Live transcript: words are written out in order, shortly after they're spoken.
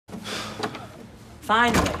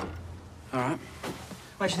Finally. All right.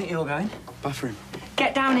 Where do you think you're going? Bathroom.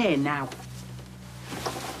 Get down here now.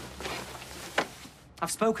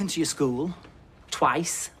 I've spoken to your school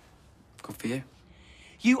twice. Good for you.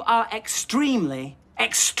 You are extremely,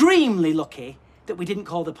 extremely lucky that we didn't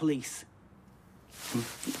call the police.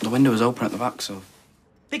 The window was open at the back, so...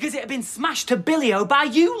 Because it had been smashed to billy-o by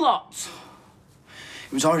you lot.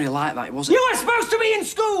 It was already like that, it wasn't... You were supposed to be in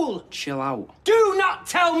school! Chill out. Do not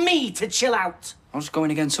tell me to chill out. I'll just go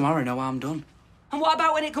in again tomorrow, no harm done. And what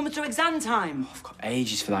about when it comes to exam time? I've got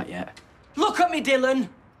ages for that yet. Look at me, Dylan.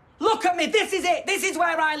 Look at me. This is it. This is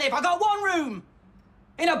where I live. I got one room.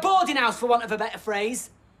 In a boarding house, for want of a better phrase.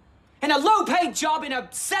 In a low-paid job in a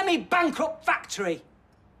semi-bankrupt factory.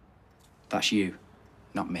 That's you,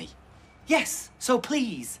 not me. Yes, so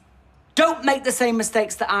please, don't make the same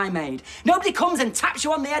mistakes that I made. Nobody comes and taps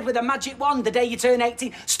you on the head with a magic wand the day you turn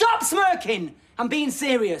 18. Stop smirking. I'm being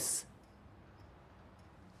serious.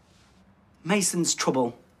 Mason's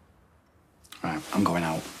trouble. Right, I'm going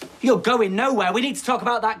out. You're going nowhere. We need to talk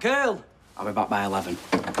about that girl. I'll be back by 11.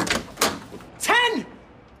 10!